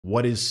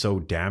what is so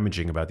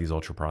damaging about these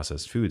ultra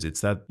processed foods?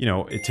 It's that, you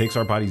know, it takes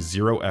our body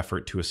zero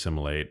effort to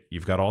assimilate.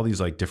 You've got all these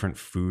like different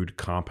food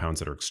compounds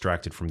that are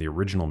extracted from the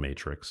original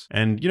matrix.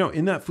 And, you know,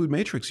 in that food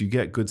matrix, you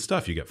get good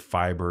stuff. You get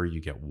fiber, you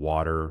get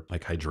water,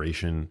 like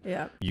hydration.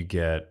 Yeah. You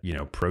get, you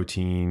know,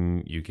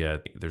 protein,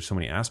 there's so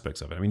many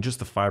aspects of it. I mean, just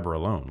the fiber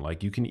alone,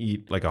 like you can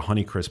eat like a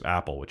Honeycrisp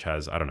apple, which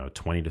has, I don't know,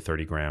 20 to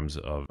 30 grams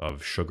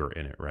of sugar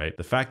in it, right?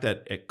 The fact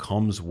that it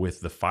comes with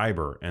the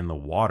fiber and the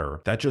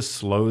water, that just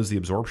slows the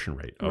absorption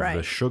rate of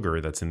the sugar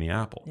that's in the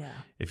apple. Yeah.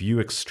 If you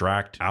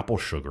extract apple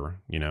sugar,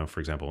 you know,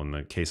 for example, in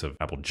the case of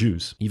apple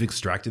juice, you've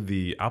extracted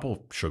the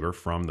apple sugar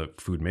from the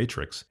food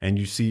matrix, and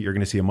you're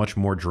going to see a much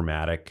more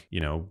dramatic, you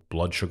know,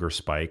 blood sugar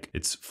spike.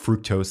 It's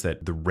fructose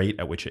that the rate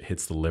at which it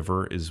hits the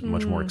liver is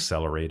much more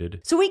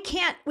accelerated. So we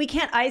can't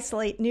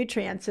isolate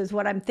nutrients is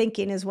what I'm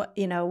thinking is what,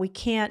 you know, we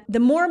can't, the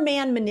more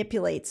man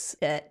manipulates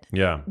it,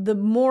 the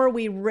more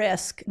we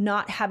risk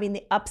not having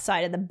the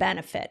upside of the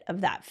benefit of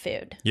that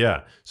food.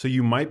 Yeah. So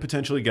you might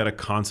potentially get a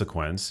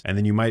consequence, and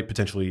then you might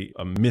potentially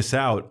miss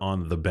out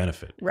on the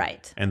benefit.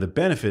 Right. And the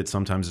benefit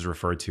sometimes is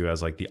referred to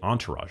as like the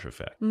entourage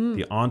effect.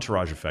 The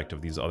entourage effect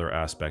of these other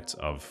aspects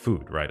of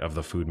food, right? Of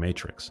the food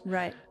matrix.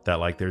 Right. That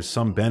like there's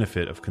some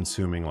benefit of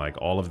consuming like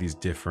all of these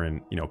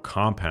different, you know,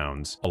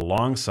 compounds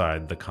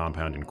alongside the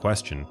compound in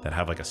question that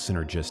have like a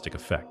synergistic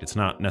effect. It's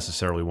not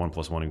necessarily 1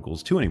 + 1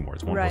 = 2 anymore.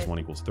 It's 1 +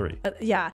 1 = 3. Yeah.